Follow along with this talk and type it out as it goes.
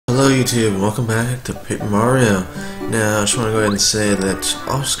Hello YouTube, and welcome back to Paper Mario. Now, I just want to go ahead and say that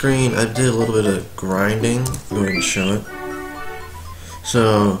off screen I did a little bit of grinding. Go ahead and show it.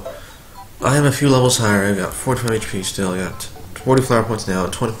 So, I am a few levels higher. I got 45 HP still. I got 40 flower points now,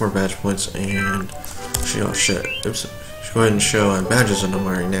 24 badge points, and oh shit. Oops. Just go ahead and show my badges that I'm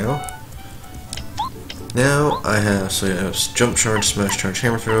wearing now. Now I have jump charge, smash charge,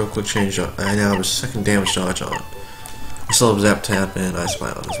 hammer throw, quick change. I now have a second damage dodge on. I still have Zap Tap and Ice Spy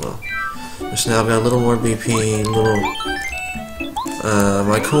on as well. Just now I've got a little more BP,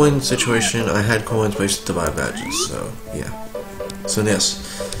 my coin situation, I had coins but I used to buy badges, so yeah. So yes,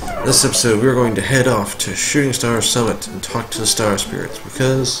 this episode we're going to head off to Shooting Star Summit and talk to the Star Spirits,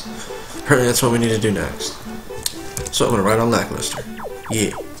 because apparently that's what we need to do next. So I'm going to ride on Lackluster.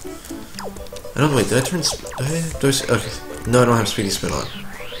 Yeah. I don't know, wait, did I turn, okay. No, I don't have Speedy Spin on.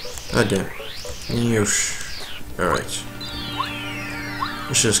 God damn. Yosh. Alright.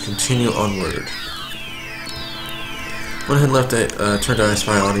 Let's just continue onward. Went ahead and left turned Ice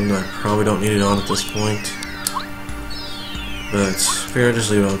Spy on, even though I probably don't need it on at this point. But figure I'll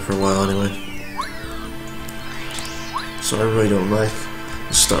just leave it on for a while anyway. So I really don't like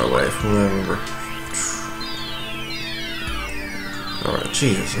the Starway from what I remember. Alright,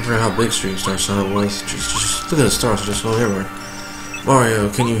 Jesus, I forgot how big Shooting Star Summit was. Just look at the stars just going everywhere. Mario,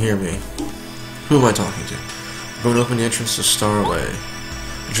 can you hear me? Who am I talking to? I'm going to open the entrance to Starway.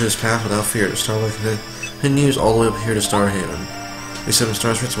 Enter this path without fear. The Starway continues all the way up here to Star Haven. We 7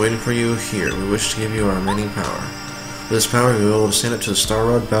 Star Spirits waiting for you here. We wish to give you our remaining power. With this power, you'll be able to stand up to the Star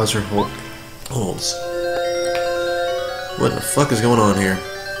Rod Bowser holds. What the fuck is going on here?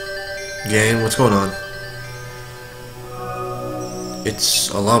 Game, what's going on? It's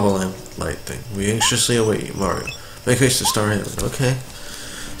a lava lamp light thing. We anxiously await you, Mario. Make haste to Star Haven. Okay.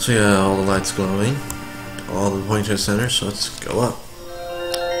 So yeah, all the lights glowing. All the pointing to the center, so let's go up.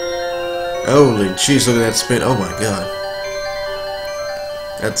 Holy jeez, look at that spin. Oh my god.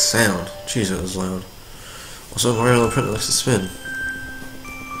 That sound. Jeez, that was loud. Also, Mario the Prince likes to spin.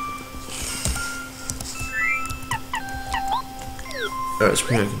 Alright,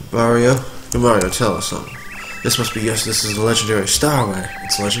 speaking of Mario. Mario, tell us something. This must be, yes, this is the legendary Starway.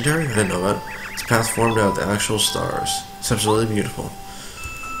 It's legendary? I didn't know that. It's a path formed out of the actual stars. It's absolutely beautiful.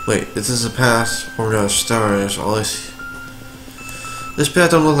 Wait, this is a path formed out of stars. All I see. This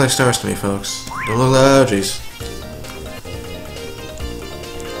path don't look like stars to me, folks. Don't look like, oh jeez.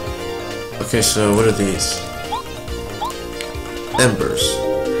 Okay, so what are these? Embers.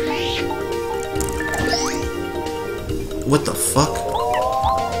 What the fuck?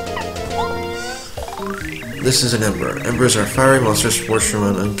 This is an ember. Embers are fiery monsters scorched from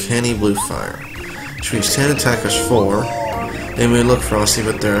an uncanny blue fire. Which means 10 attackers 4. They may look frosty,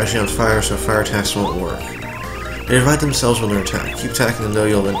 but they're actually on fire, so fire attacks won't work. They revive themselves when they're attacked. Keep attacking them though,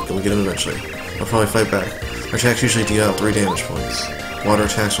 you'll get them eventually. They'll probably fight back. Their attacks usually deal out 3 damage points. Water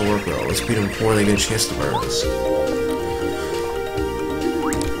attacks will work well. Let's beat them before they get a chance to burn us.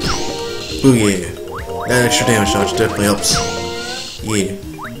 Ooh yeah. That extra damage dodge definitely helps. Yeah.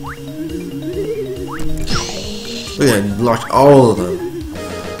 Look at that, blocked all of them.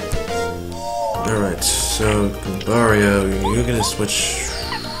 Alright, so Mario, you're gonna switch.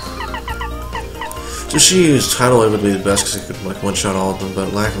 So she used Tidal Wave would be the best because it could like one-shot all of them,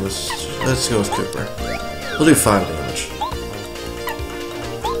 but Lackluster, let's go with Kooper. We'll do 5 damage.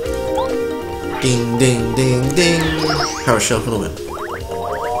 Ding ding ding ding. Power Shell for the win.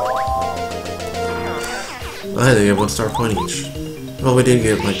 Oh hey, they get 1 star point each. Well, we did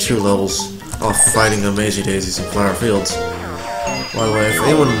get like 2 levels off fighting Amazing Daisies in Flower Fields. By the way, if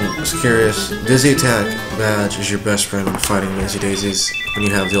anyone is curious, Dizzy Attack badge is your best friend when fighting Amazing Daisies when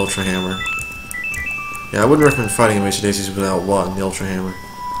you have the Ultra Hammer. Yeah, I wouldn't recommend fighting Amazing Daisies without Watt and the Ultra Hammer.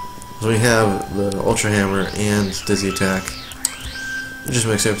 Because when you have the Ultra Hammer and Dizzy Attack, it just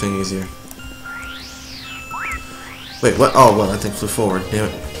makes everything easier. Wait, what? Oh, well, that thing flew forward. Damn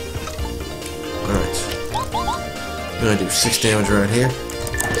it. Alright. I'm gonna do 6 damage right here.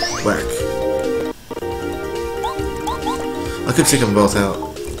 Whack. I could take them both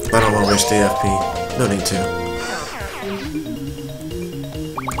out, but I don't want to waste the FP. No need to.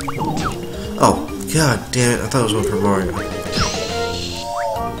 Oh, god damn it, I thought it was one for Mario.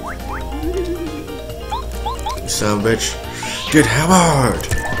 You son of a bitch. Get hammered!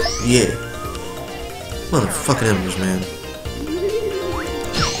 Yeah. Motherfucking embers, man.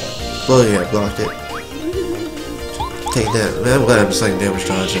 Oh yeah, blocked it. Take that. Man, I'm glad I have a second damage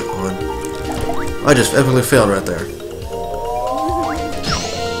dodge on. I just epically failed right there.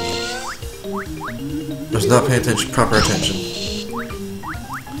 I was not paying proper attention.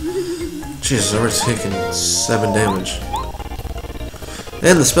 Jesus, I already taken 7 damage.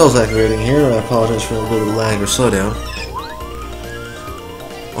 And the spell's activating here. I apologize for a little bit of lag or slowdown.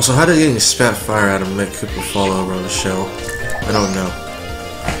 Also, how did getting spat fire at him make Kooper fall over on the shell? I don't know.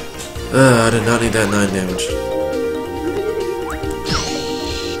 I did not need that 9 damage.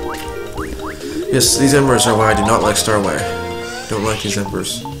 Yes, these embers are why I do not like Starway. Don't like these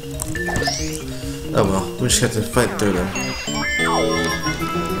embers. Oh well, we just have to fight through them.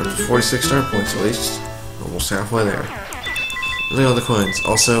 We're at 46 star points at least. Almost halfway there. Look at all the coins.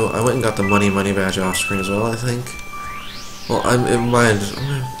 Also, I went and got the money badge off screen as well, I think. Well,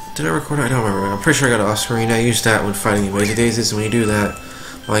 did I record it? I don't remember. I'm pretty sure I got it off screen. I used that when fighting Amazing Daisies, and when you do that,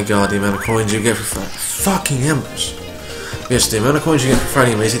 my god, the amount of coins you get for fucking embers. Yes, the amount of coins you get for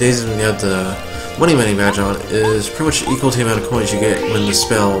fighting Amazing Daisies when you have the money badge on is pretty much equal to the amount of coins you get when the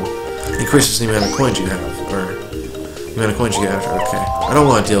spell increases the amount of coins you have, or the amount of coins you get after. Okay, I don't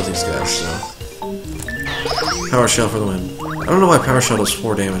want to deal with these guys, so. Power Shell for the win. I don't know why Power Shell does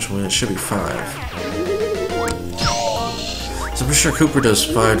 4 damage when it should be 5. So I'm pretty sure Kooper does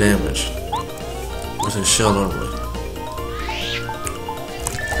 5 damage with his shell normally.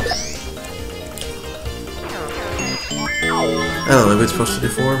 I don't know, maybe it's supposed to do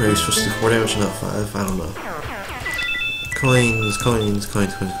 4, maybe it's supposed to do 4 damage and not 5, I don't know. Coins. Gotta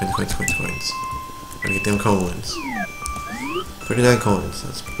get them coins. 39 coins,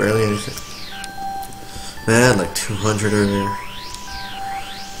 that's barely anything. Man, I had like 200 earlier.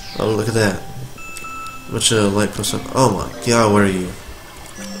 Oh, look at that. Much light post up. Oh my god, what are you?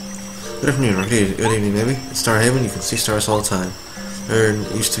 Good afternoon, or good evening, maybe. At Starhaven, you can see stars all the time. There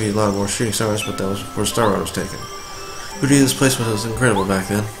used to be a lot more shooting stars, but that was before Star Wars was taken. Beauty of this place was incredible back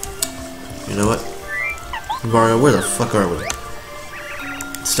then. You know what? Mario, where the fuck are we?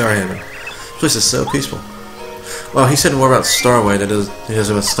 Starhaven. This place is so peaceful. Wow, he said more about Starway than he does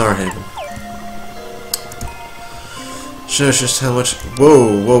about Starhaven. Shows just how much.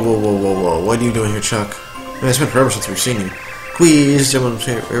 Whoa. What are you doing here, Chuck? Man, it's been forever since we've seen you. Quiz, everyone's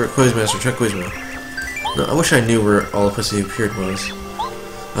favorite Quizmaster, Chuck Quizmo. No, I wish I knew where all the places he appeared was.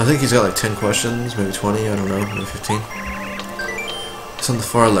 I think he's got like 10 questions, maybe 20, I don't know, maybe 15. It's on the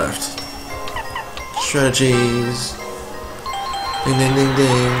far left. Strategies. Ding ding ding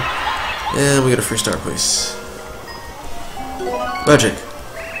ding. And we get a free star, please. Magic.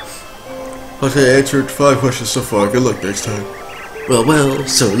 Okay, I answered 5 questions so far. Good luck next time. Well,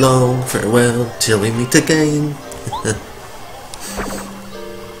 so long, farewell, till we meet again.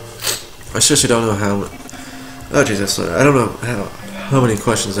 I seriously don't know how. Oh Jesus, I don't know how many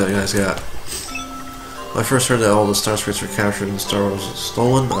questions that you guys got. When I first heard that all the star spirits were captured and Star Wars was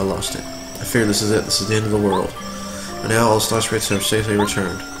stolen, I lost it. I figured this is it. This is the end of the world. And now all the star spirits have safely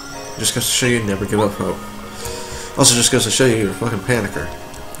returned. It just goes to show you never give up hope. Also, just goes to show you you're a fucking panicker.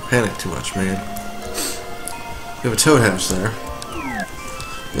 Panic too much, man. We have a toad house there.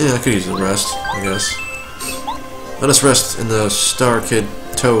 Yeah, I could use a rest, I guess. Let us rest in the Star Kid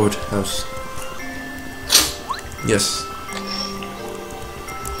Toad house. Yes.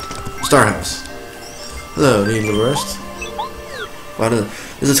 Star House. Hello, need a little rest? Wow,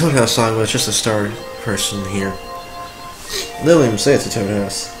 there's a Toad House song, but it's just a star person here. They don't even say it's a Toad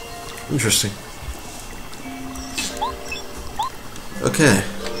House. Interesting. Okay.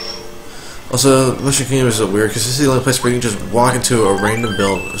 Also, Mushroom Kingdom is weird because this is the only place where you can just walk into a random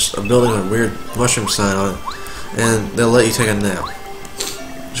building with a weird mushroom sign on it, and they'll let you take a nap.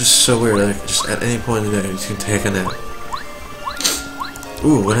 Just so weird. Like, just at any point in the day, you can take a nap.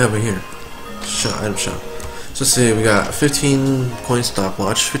 Ooh, what have we here? Item shop. So let's see. We got 15 coin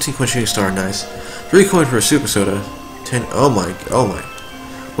stopwatch, 15 coin shooting star, nice. 3 coin for a super soda. 10. Oh my.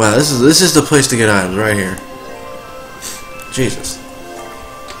 Wow, this is the place to get items right here. Jesus.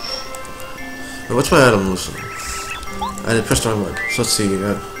 What's my item list? I did press the wrong one. So let's see.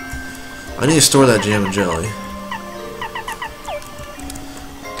 I need to store that jam and jelly.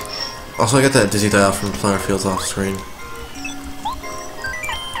 Also, I got that dizzy dial from Flower Fields off screen.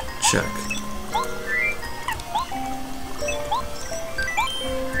 Check.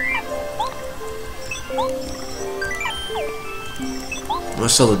 I'm gonna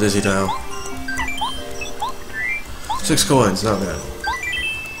sell the dizzy dial. 6 coins, not bad.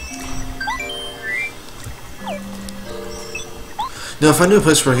 Now, if I knew a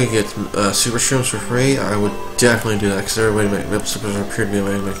place where I could get super shrooms for free, I would definitely do that, because there appear to be a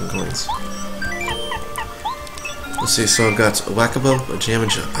way of making coins. Let's see, so I've got a Whack-A-Bump, a Jam and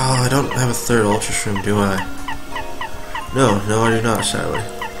Jelly. Oh, I don't have a 3rd Ultra Shroom, do I? No, I do not, sadly.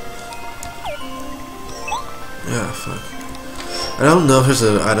 Yeah, fuck. I don't know if there's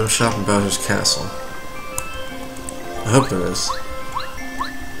an item shop in Bowser's Castle. I hope there is.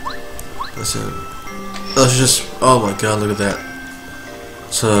 Listen. Let's just. Oh my god, look at that.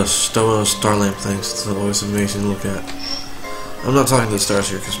 It's a star lamp thing. It's always amazing to look at. I'm not talking to the stars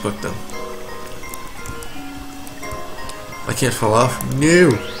here, because fuck them. I can't fall off? No!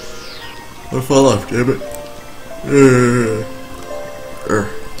 I fall off, damn it.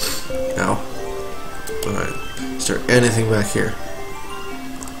 Ow. Alright. Is there anything back here?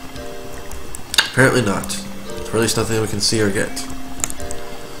 Apparently not. Or at least nothing we can see or get.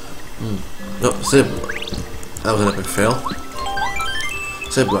 Nope, save block. That was an epic fail.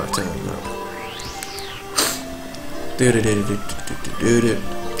 Save block time. No.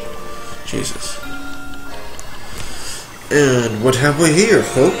 Jesus. And what have we here,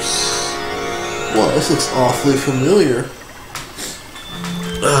 folks? Well, this looks awfully familiar.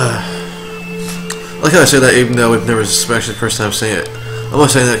 I like how I say that even though we've never, especially the first time saying it. I'm only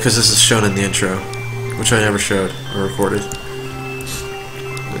saying that because this is shown in the intro, which I never showed or recorded.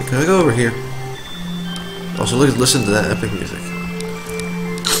 Can I go over here? Also, listen to that epic music.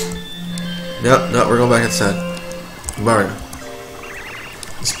 No, we're going back inside. Mario.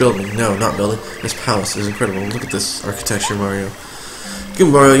 This building, no, not building. This palace is incredible. Look at this architecture, Mario.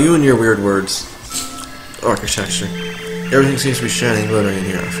 Good Mario, you and your weird words. Architecture. Everything seems to be shining and glittering in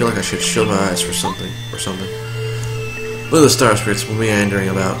here. I feel like I should shield my eyes for something. Look at the star spirits meandering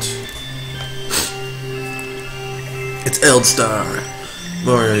about. It's Eldstar.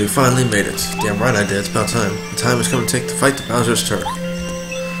 Mario, you finally made it. Damn right I did. It's about time. The time has come to take the fight to Bowser's turf.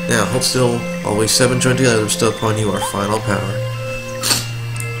 Now, hold still. While we seven join together to bestow upon you our final power.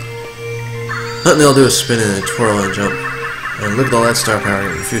 Nothing they'll do is spin and twirl and jump. And look at all that star power you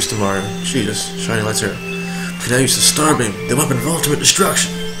refused to Mario. Jesus, shining lights here. You can now use the Star Beam, the weapon of ultimate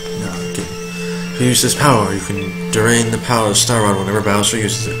destruction. No, I'm kidding. If you use this power, you can drain the power of Star Rod whenever Bowser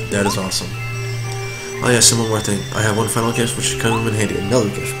uses it. That is awesome. Oh yes, and one more thing. I have one final gift which should come in handy. Another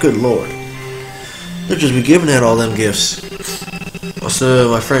gift. Good lord. They'll just be giving out all them gifts. Also,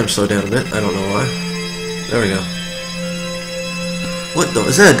 my frame slowed down a bit. I don't know why. There we go. What the?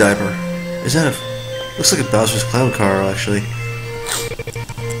 Is that a diaper? Is that a... Looks like a Bowser's clown car, actually.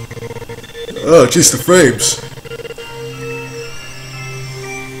 Oh, jeez, the frames.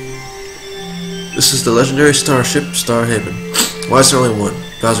 This is the legendary starship, Starhaven. Why is there only one?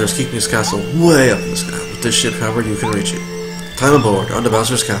 Bowser is keeping his castle way up in the sky. With this ship, however, you can reach it. Time aboard, onto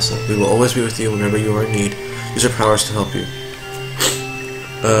Bowser's castle. We will always be with you whenever you are in need. Use our powers to help you.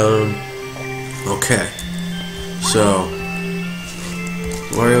 Okay. So...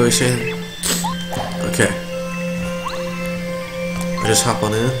 Mario is saying... Okay. I just hop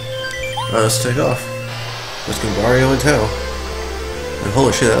on in. Alright, let's take off. Let's go Mario and Tail. And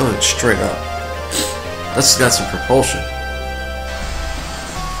holy shit, that went straight up. That's got some propulsion.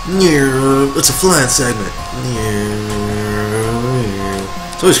 It's a flying segment.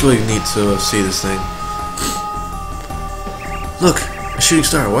 It's always really neat to see this thing. Look, a shooting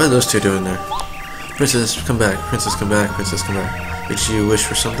star. What are those two doing there? Princess, come back. Princess, come back. Princess, come back. Did you wish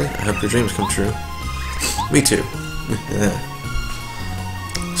for something? I hope your dreams come true. Me too. Yeah.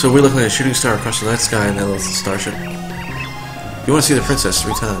 So we look like a shooting star across the night sky in that little starship. You want to see the princess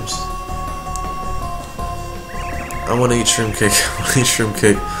 3 times. I want to eat shroom cake. I want to eat shroom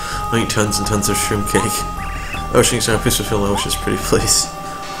cake. I want to eat tons and tons of shroom cake. Oh, shooting star, please fulfill my wishes, pretty please.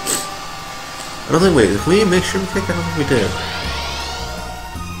 I don't think, wait, did we make shroom cake? I don't think we did.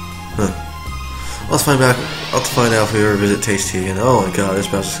 Huh. I'll have to find out if we ever visit Tasty again. Oh my god, there's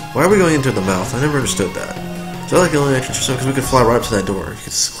Bowser. Why are we going into the mouth? I never understood that. Is that like the only entrance or something? Because we could fly right up to that door. You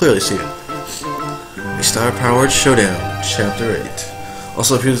can clearly see it. A star-powered showdown, Chapter 8.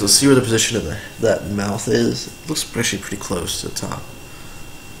 Also, if you see where the position of that mouth is, it looks actually pretty close to the top.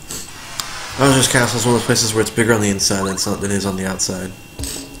 Bowser's Castle is one of those places where it's bigger on the inside than it is on the outside.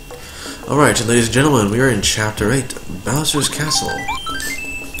 Alright, ladies and gentlemen, we are in Chapter 8, Bowser's Castle.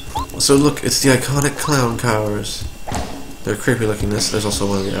 So look, it's the iconic clown cars. They're creepy looking. There's also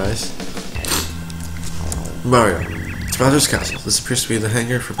one of the eyes. Mario. It's Bowser's Castle. This appears to be the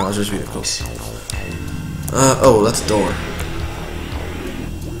hangar for Bowser's vehicles. Oh, that's a door.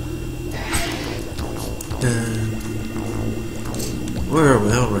 Where are we?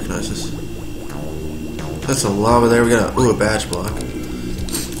 I don't recognize this. That's some lava there. We got a badge block.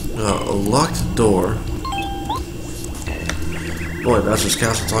 A locked door. Boy, Bowser's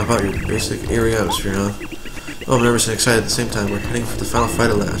Castle, talking about your basic eerie atmosphere, huh? Oh, I'm nervous and excited at the same time. We're heading for the final fight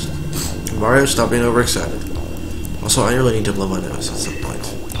at last. Mario, stop being overexcited. Also, I really need to blow my nose at some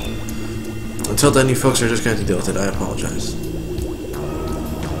point. Until then, you folks are just going to deal with it. I apologize.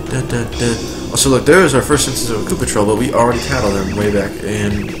 Also, look, there is our first instance of a Koopa Troll, but we already tattled them way back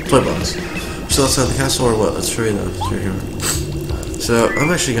in Toy Box. We're still outside the castle, or what? Let's show you that. So, I'm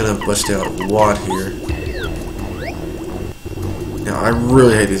actually going to bust out Watt here. Now, I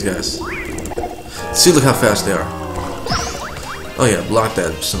really hate these guys. See, look how fast they are. Oh yeah, block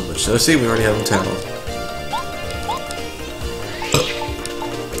that so much. So see, we already have them tackled.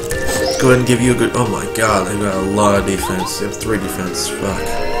 Go ahead and give you a good... Oh my god, they've got a lot of defense. They have 3 defense. Fuck.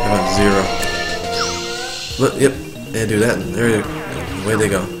 How about 0? But, yep, they do that, and there, away they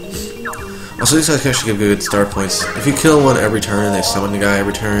go. Also, these guys can actually give good start points. If you kill one every turn and they summon the guy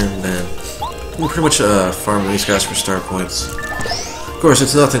every turn, then you can pretty much farm these guys for start points. Of course,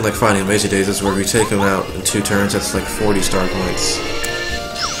 it's nothing like fighting Amazing Days, where if you take them out in 2 turns, that's like 40 star points.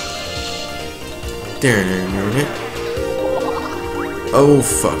 Oh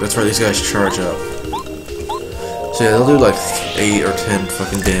fuck, that's right, these guys charge up. So yeah, they'll do like 8 or 10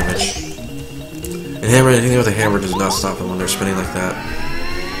 fucking damage. And hammer, anything with a hammer does not stop them when they're spinning like that.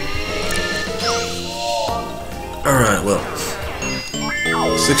 Alright, well.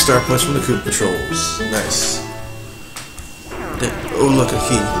 6 star points from the Koopa Patrols. Nice. Oh, look, a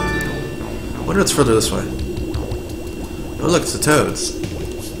key. I wonder what's further this way. Oh, look, it's the Toads.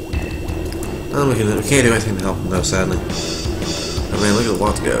 Oh, we can't do anything to help them, though, sadly. Oh, man, look at the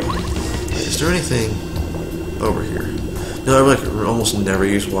lot to go. Is there anything over here? No, I like almost never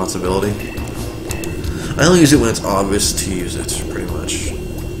use Watt's ability. I only use it when it's obvious to use it, pretty much.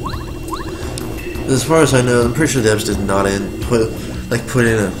 As far as I know, I'm pretty sure devs did not put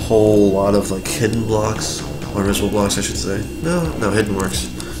in a whole lot of like hidden blocks. Or invisible blocks, I should say. No, hidden works.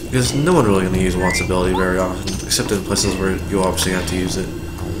 Because no one's really going to use Watt's ability very often, except in places where you obviously have to use it.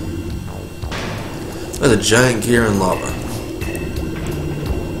 There's a giant gear in lava.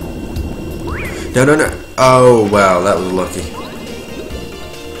 No. Oh, wow, that was lucky.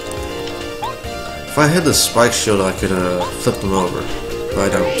 If I had the spike shield, I could flip them over. But I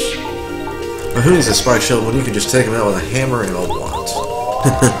don't. But who needs a spike shield when you can just take them out with a hammer and a wand?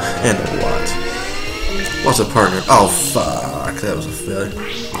 And a wand. What's a partner? Oh fuck, that was a failure.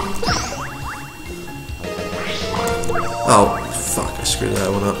 Oh fuck, I screwed that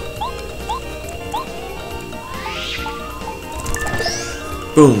one up.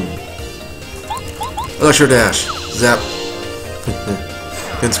 Boom. Electro dash. Zap.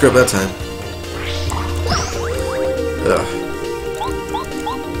 Didn't screw up that time. Ugh.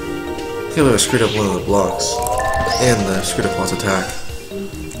 I can't believe I screwed up one of the blocks. And screwed up Watt's attack.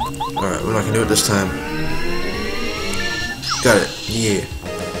 Alright, we're not gonna do it this time. Got it. Yeah.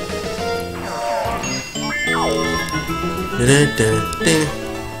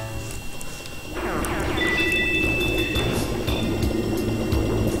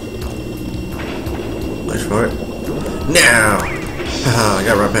 Wait for it. Now! Haha, I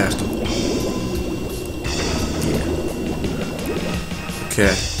got right past him. Yeah.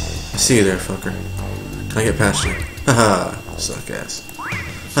 Okay. I see you there, fucker. Can I get past you? Haha, suck ass.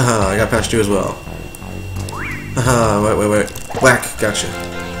 Haha, I got past you as well. Haha, wait. Whack, gotcha.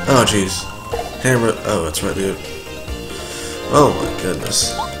 Oh, jeez. Hammer. Oh, that's right, dude. Oh my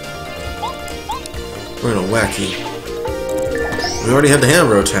goodness. We're gonna whack you. We already had the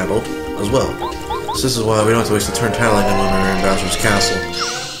hammer tackled as well. So this is why we don't have to waste a turn tattling them when we're in Bowser's Castle.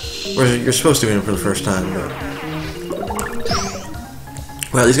 Whereas you're supposed to be in for the first time, but...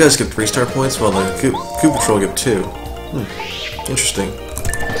 Wow, these guys get 3 star points, while the Koopa Patrol get 2. Interesting.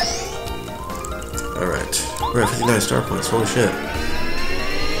 Alright. We're at 59 star points, holy shit.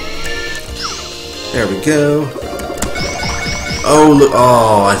 There we go. Oh, look.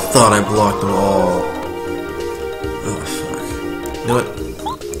 Oh, I thought I blocked them all. Oh, fuck. You know what?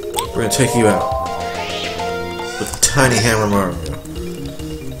 We're gonna take you out. With Tiny Hammer Mario.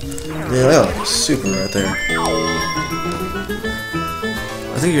 Yeah, that was super right there.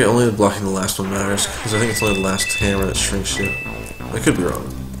 I think you're only blocking the last one matters, because I think it's only the last hammer that shrinks you. I could be wrong.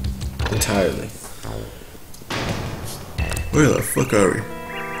 Entirely. Where the fuck are we?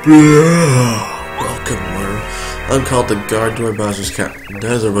 Welcome, worm. I'm called the Guard Door Bowser's Cat.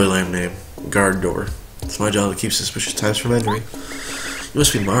 That is a really lame name. Guard Door. It's my job to keep suspicious types from entering. You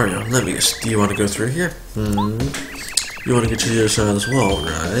must be Mario. Let me guess. Do you want to go through here? You want to get to the other side of this wall,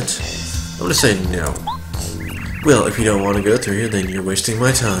 right? I'm gonna say no. Well, if you don't want to go through here, then you're wasting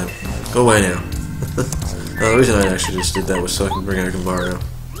my time. Go away now. The reason I actually just did that was so I can bring out Mario.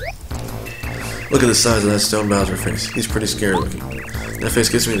 Look at the size of that stone Bowser face. He's pretty scary looking. That face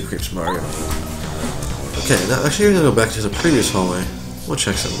gives me the creeps, Mario. Okay, now actually we're gonna go back to the previous hallway. We'll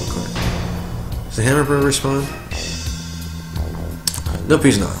check something real quick. Is the Hammer Bro respawn? Nope,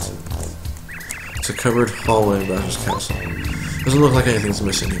 he's not. It's a covered hallway in Bowser's Castle. Doesn't look like anything's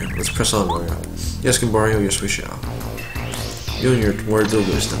missing here. Let's press on, Mario. Yes, Mario, yes we shall. You and your words of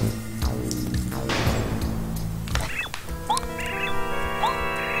wisdom.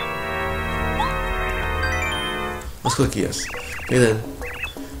 Let's click yes. Okay then.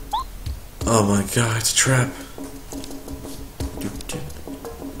 Oh my god, it's a trap.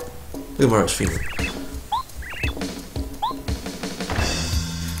 Look at Mario's feet.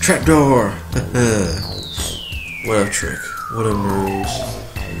 Trapdoor! What a trick. What a ruse.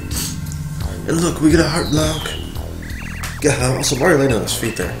 And look, we get a heart lock. Yeah, also Mario landed on his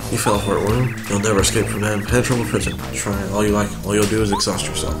feet there. You fell for it, William. You'll never escape from that impenetrable prison. Try it all you like. All you'll do is exhaust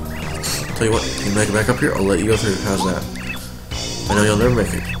yourself. Tell you what, you make it back up here, I'll let you go through. How's that? I know you'll never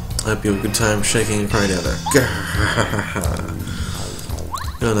make it. I hope you have a good time shaking and crying down there.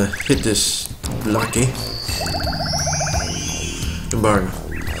 Gonna hit this blocky. Mario.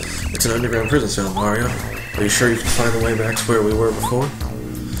 It's an underground prison cell, Mario. Are you sure you can find the way back to where we were before?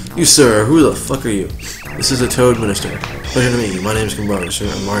 You, sir, who the fuck are you? This is the Toad Minister. Pleasure to meet you. My name is Gumbaru, sir.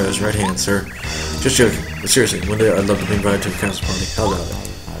 I'm Mario's right hand, sir. Just joking. But seriously, one day I'd love to be invited to a council party. How about it?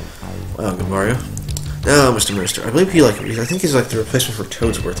 Wow, good Mario. Now, Mr. Minister, I believe I think he's like the replacement for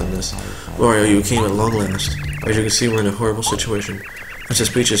Toadsworth in this. Mario, you came at long last. As you can see, we're in a horrible situation. Princess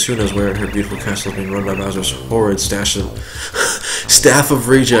Peach's who knows where in her beautiful castle is being run by Bowser's horrid staff of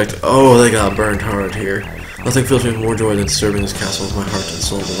reject. Oh, they got burned hard here. Nothing fills me with more joy than serving this castle with my heart and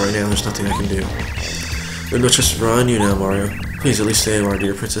soul, but right now there's nothing I can do. But let's just rely on you now, Mario. Please at least save our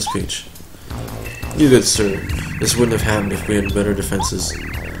dear Princess Peach. You good sir. This wouldn't have happened if we had better defenses.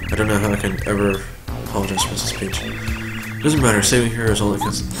 I don't know how I can ever apologize, Princess Peach. Doesn't matter, saving her is all that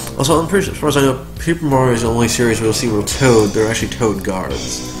counts. Also, I'm pretty sure, as far as I know, Paper Mario is the only series where you'll see where Toad, they're actually Toad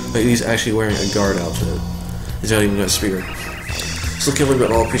guards. Like, he's actually wearing a guard outfit. He's not even got a spear. It's looking like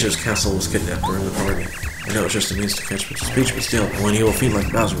all Peach's castle was kidnapped during the party. I know it's just a means to catch Princess Peach, but still, one evil fiend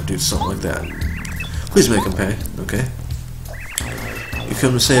like Bowser would do something like that. Please make him pay, okay? You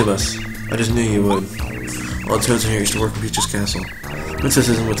come to save us. I just knew you would. All the Toads in here used to work in Peach's castle. Princess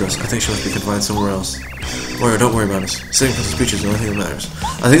isn't with us. I think she must be confined somewhere else. Mario, don't worry about us. Saving Princess Peach is the only thing that matters.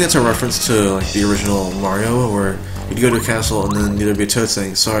 I think that's a reference to like the original Mario, where you'd go to a castle and then there'd be a Toad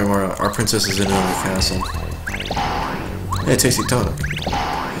saying, "Sorry, Mario, our princess is in another castle." Hey, tasty tonic.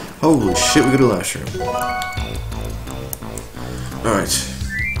 Holy shit, we go to the last room. Alright.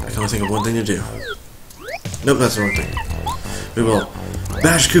 I can only think of one thing to do. Nope, that's the wrong thing. We will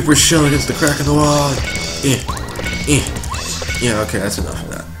bash Cooper's shell against the crack in the wall. Yeah, okay, that's enough of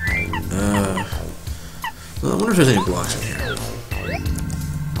that. Well, I wonder if there's any blocks in here.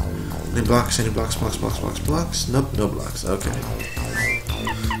 Any blocks? Any blocks? Blocks? Nope, no blocks. Okay.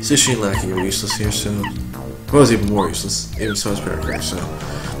 Sushi and Lackey are useless here, so... Well, it's even more useless. Even so is Paragraph, so...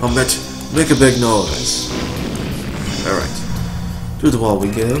 I'll make a big noise. Alright. Through the wall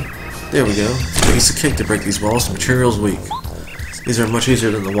we go. There we go. It takes a kick to break these walls. The material's weak. These are much easier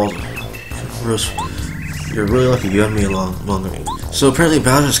than the walls. You're really lucky you have me along with me. So apparently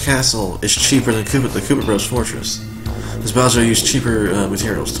Bowser's castle is cheaper than the Koopa Bros Fortress. Because Bowser used cheaper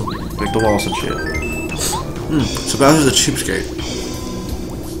materials to make the walls and shit. So Bowser's a cheapskate.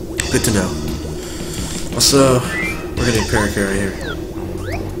 Good to know. Also, we're getting Parakarry here.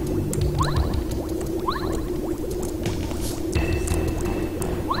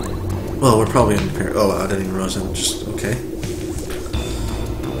 Well, we're probably in Parakarry. Oh, I didn't even realize that. Just okay.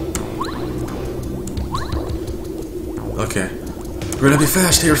 Okay. We're gonna be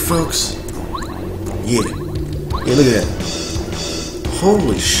fast here, folks. Yeah. Yeah, look at that.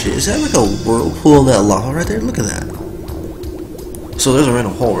 Holy shit. Is that like a whirlpool in that lava right there? Look at that. So there's a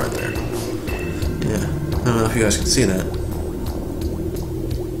random hole right there. Yeah. I don't know if you guys can see that.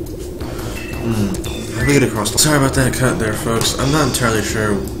 How do we get across the... Sorry about that cut there, folks. I'm not entirely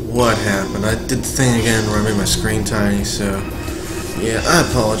sure what happened. I did the thing again where I made my screen tiny, so... Yeah, I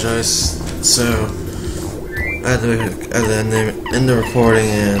apologize. So... I had to end the recording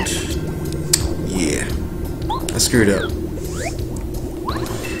and yeah, I screwed up.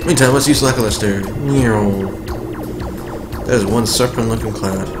 Meantime, let's use Lackluster. That is one serpent-looking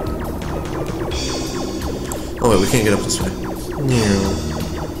cloud. Oh wait, we can't get up this way.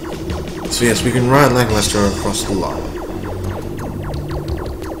 So yes, we can ride Lackluster across the lava.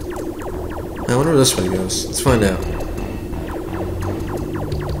 Now, I wonder where this way goes. Let's find out.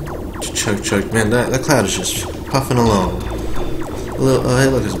 Chug. Man, that cloud is just puffing along. Oh, hey,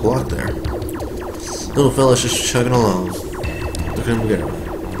 look, there's a block there. Little fella's just chugging along. Look at him go.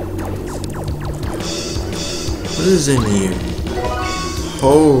 What is in here?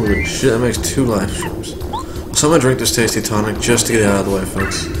 Holy shit, that makes 2 life streams. So I'm gonna drink this tasty tonic just to get it out of the way,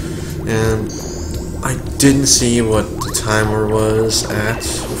 folks. And I didn't see what the timer was at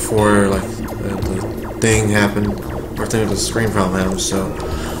before, like, the thing happened. Or thing with the screen problem happened, so...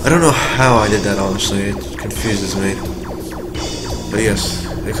 I don't know how I did that, honestly. It confuses me. But yes,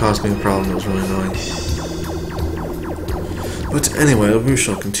 it caused me a problem that was really annoying. But anyway, we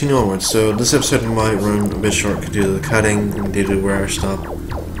shall continue onward. So this episode might run a bit short due to the cutting and due to where I stopped.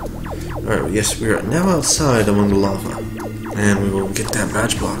 Alright, yes, we are now outside among the lava. And we will get that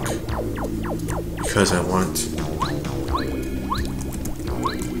badge block. Because I want it.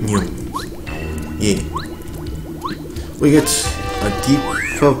 Yeah. We get a deep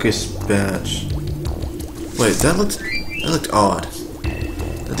focus badge. Wait, that looked odd.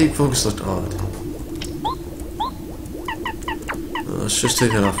 The deep focus looked odd. Let's just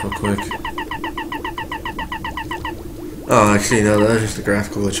take that off real quick. Oh, actually, no, that was just the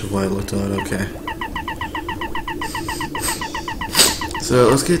graphical glitch of why it looked odd. Okay. So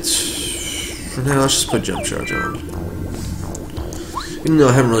let's get. For now, let's just put jump charge on. Even though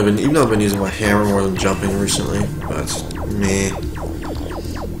I've been using my hammer more than jumping recently, but meh.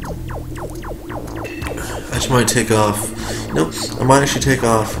 I just might take off. Nope, I might actually take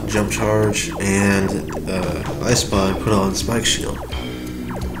off jump charge and ice spy, put on spike shield.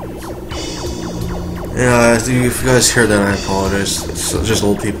 Yeah, if you guys heard that, I apologize. It's just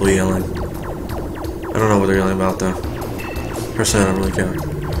old people yelling. I don't know what they're yelling about though. Personally, I don't really care.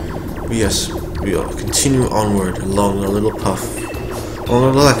 But yes, we will continue onward along a little puff,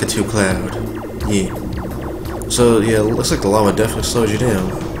 along a Lakitu cloud. Yeah. So yeah, it looks like the lava definitely slows you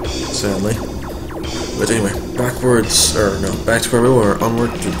down, sadly. But anyway, back to where we were,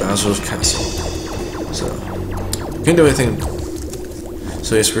 onward to Bowser's castle. So, can't do anything.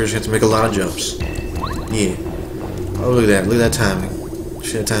 So yes, we're just have to make a lot of jumps. Yeah. Oh, look at that timing.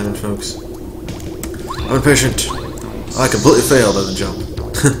 Shit timing, folks. I'm impatient. I completely failed at the jump.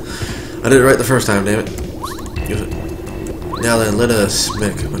 I did it right the first time, damn it. Now then, let us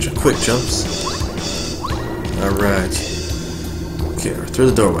make a bunch of quick jumps. Alright. Okay, we're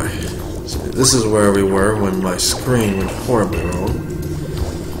through the doorway. So this is where we were when my screen went horribly wrong.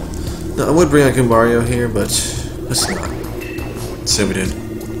 Now, I would bring out Goombario here, but let's not. Let's say we did.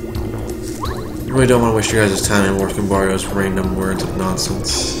 I really don't want to waste your guys' time and work Goombario's random words of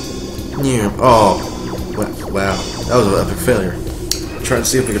nonsense. Yeah. Oh. Wow. That was an epic failure. I tried to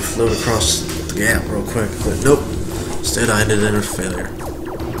see if we could float across the gap real quick, but nope. Instead, I ended in a failure.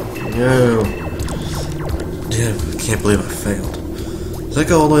 No. Damn, I can't believe I failed. Does that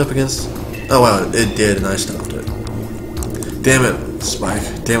go all the way up against? Oh wow, it did, and I stopped it. Damn it,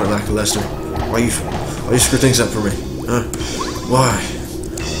 Spike. Damn it, Lackluster. Why you screw things up for me? Huh? Why?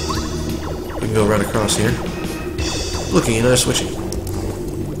 We can go right across here. Looking at us switching.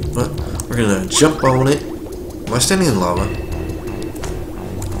 What? We're gonna jump on it. Am I standing in lava?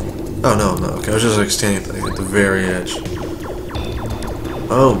 Oh no, no. Okay, I was just like standing at the very edge.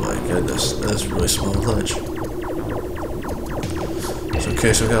 Oh my goodness, that's a really small ledge.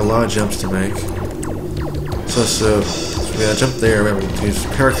 Okay, so we've got a lot of jumps to make. So we gotta jump there, we have to use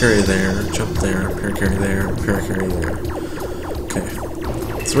paracarry there, jump there, paracarry there, paracarry there. Okay.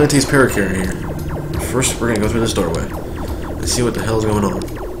 So we're gonna use paracarry here. First, we're gonna go through this doorway and see what the hell's going on.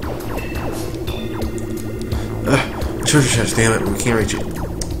 Treasure chest, damn it, we can't reach it.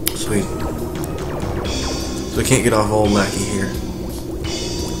 Sweet. So we can't get off old Lackey here.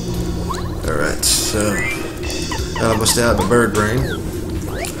 Alright, so I must have the bird brain.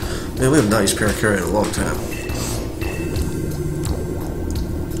 Man, we have not used paracarry in a long time.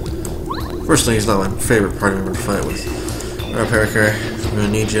 First thing, he's not my favorite party member to fight with. Alright, paracarry, I'm gonna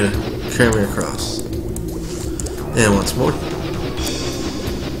need you to carry me across. And once more.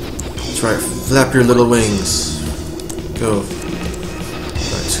 That's right, flap your little wings. Go.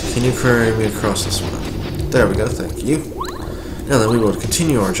 Right, can you carry me across this one? There we go, thank you. Now then, we will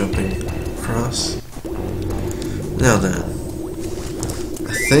continue our jumping across. Now then,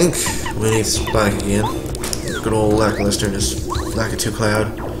 I think we need Spike again. Good old Lackluster, just Lakitu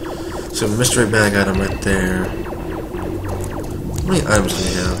Cloud. So mystery bag item right there. How many items do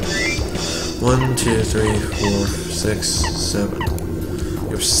we have? 1, 2, 3, 4, 6, 7. We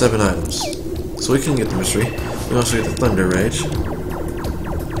have 7 items. So we can get the mystery. We also get the Thunder Rage.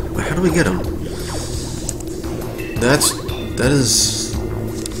 But how do we get them? That is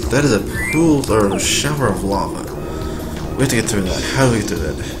a pool or a shower of lava. We have to get through that. How do we get through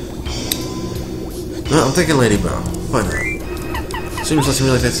that? No, I'm thinking Lady Bow. Why not? Seems to me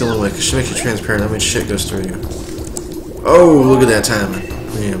like that's the only way, because she makes you transparent, that means shit goes through you. Oh, look at that timing.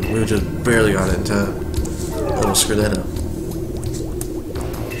 Man, we just barely got it in time. Almost screwed that up.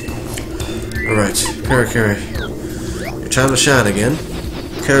 Alright, Paracarry. Your time to shine again.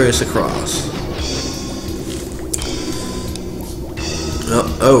 Carry us across.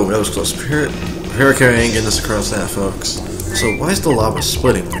 Oh, that was close. Paracarry ain't getting us across that, folks. So why is the lava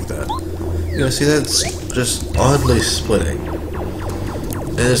splitting like that? You guys see that? It's just oddly splitting.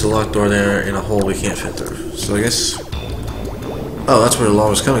 And there's a locked door there and a hole we can't fit through. So I guess Oh, that's where the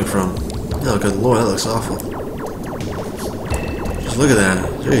lava's coming from. Oh, good lord, that looks awful. Just look at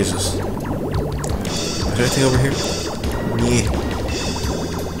that. Jesus. Is there anything over here? Yeah.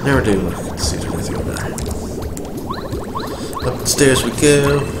 Never do look. Let's see if there's anything over there. Up the stairs we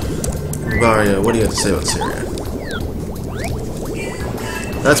go. Mario, what do you have to say about this area?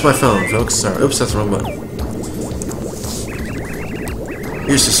 That's my phone, folks. Sorry. Oops, that's the wrong button.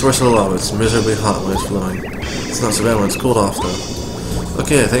 Here's the source of the lava. It's miserably hot when it's flowing. It's not so bad when it's cooled off, though.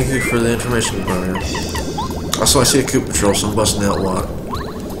 Okay, thank you for the information, Mario. Also, I see a Koopa Patrol, so I'm busting out what?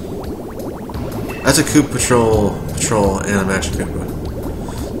 That's a Koopa Patrol and a Magic Koopa.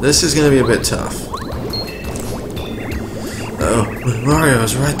 This is going to be a bit tough. Uh-oh, Mario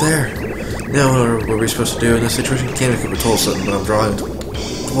is right there. Now, what are we supposed to do in this situation? Can't Koopa told something, but I'm drawing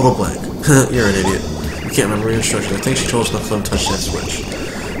total blank. You're an idiot. I can't remember the instructions. I think she told us not to let him touch that switch.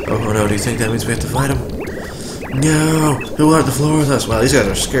 Oh no, do you think that means we have to fight him? No! He'll wipe the floor with us. Wow, these guys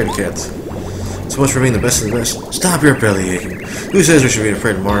are scaredy cats. So much for being the best of the best. Stop your belly aching. Who says we should be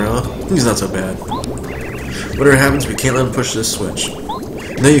afraid of Mario? He's not so bad. Whatever happens, we can't let him push this switch.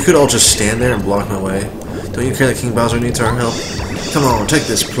 No, you could all just stand there and block my way. Don't you care that King Bowser needs our help? Come on, take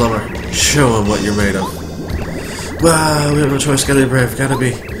this, plumber. Show him what you're made of. Wow, we have no choice. Gotta be brave. Gotta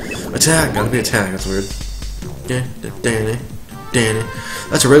be attack. Gotta be attack. That's weird. Danny.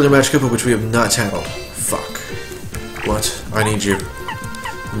 That's a regular Magic Koopa which we have not tackled. Fuck. What? I need you.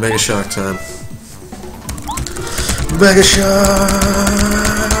 Mega Shock time. Mega Shock!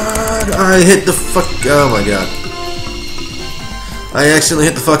 I hit the fuck. Oh my god. I accidentally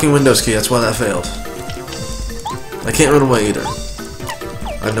hit the fucking Windows key. That's why that failed. I can't run away either.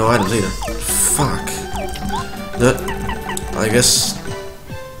 I have no items either. Fuck. I guess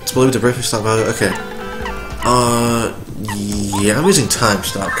it's believed to briefly stop out. Okay. Yeah, I'm using time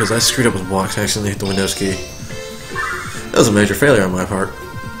stop because I screwed up with blocks. I accidentally hit the Windows key. That was a major failure on my part.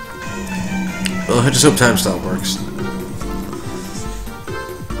 Well, I just hope time stop works.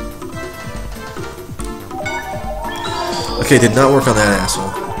 Okay, did not work on that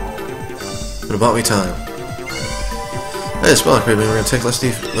asshole. But it bought me time. Hey, spell upgrade, we're gonna take less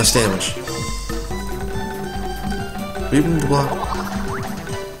damage. Even the block.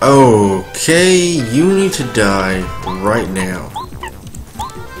 Okay, you need to die right now.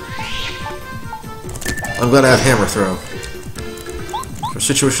 I'm glad I have Hammer Throw. For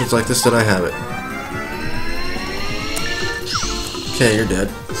situations like this that I have it. Okay, you're dead.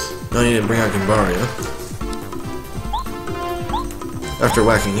 Now you need to bring out Gimbario. After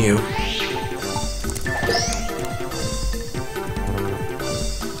whacking you.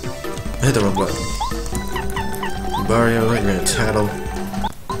 I hit the wrong button. Gimbario, you're gonna tattle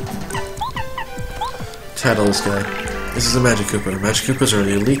this guy. This is a Magic Koopa. Magic Koopas are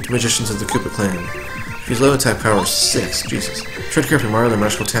the elite magicians of the Koopa clan. His low attack power is 6. Jesus. Tread carefully, Mario. Their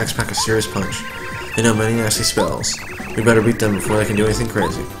magical attacks pack a serious punch. They know many nasty spells. We better beat them before they can do anything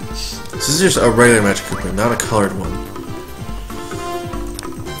crazy. This is just a regular Magic Koopa, not a colored one.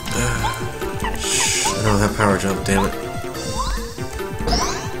 I don't have power jump, damn it.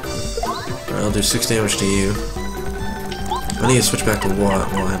 Alright, I'll do 6 damage to you. I need to switch back to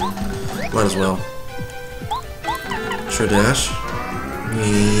Watt. Might as well. Sure dash.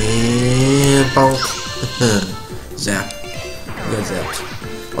 Yeah, bonk. Zap. We got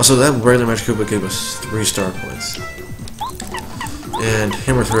zapped. Also, that regular Magic Koopa gave us 3 star points. And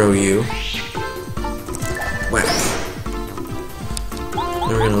Hammer Throw you. Whack. Then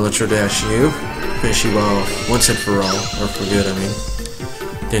we're gonna Electro Dash you. Finish you off once and for all. Or for good, I mean.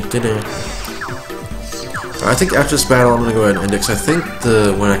 I think after this battle, I'm gonna go ahead and end it, because I think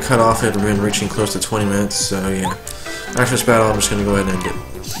when I cut off it, we're been reaching close to 20 minutes, so yeah. After this battle, I'm just gonna go ahead and end it.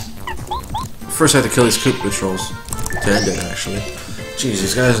 First, I have to kill these Koopa Patrols to end it, actually. Jeez,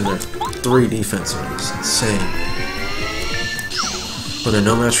 these guys in their 3 defense is insane. But they're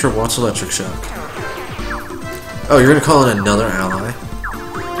no match for Watt's Electric Shock. Oh, you're gonna call in another ally?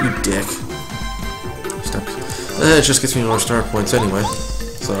 You dick. Stop. It just gets me more star points anyway,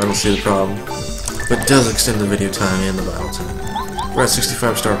 so I don't see the problem. But it does extend the video time and the battle time. We're at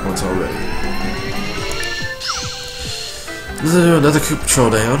 65 star points already. Another Koopa Patrol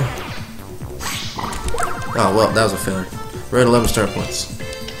down. Oh, well, that was a failure. We're at 11 star points.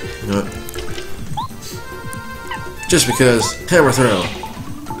 You know what? Just because. Hammer Throw.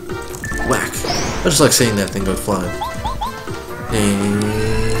 Whack. I just like seeing that thing go flying. And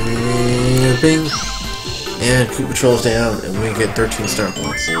bing. And Koopa Patrol's down, and we get 13 star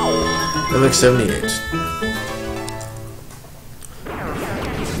points. That makes 78.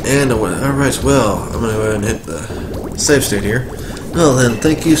 And alright, well, I'm gonna go ahead and hit the save state here. Well then,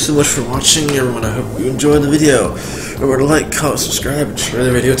 thank you so much for watching, everyone. I hope you enjoyed the video. Remember to like, comment, subscribe, and share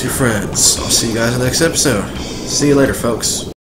the video with your friends. I'll see you guys in the next episode. See you later, folks.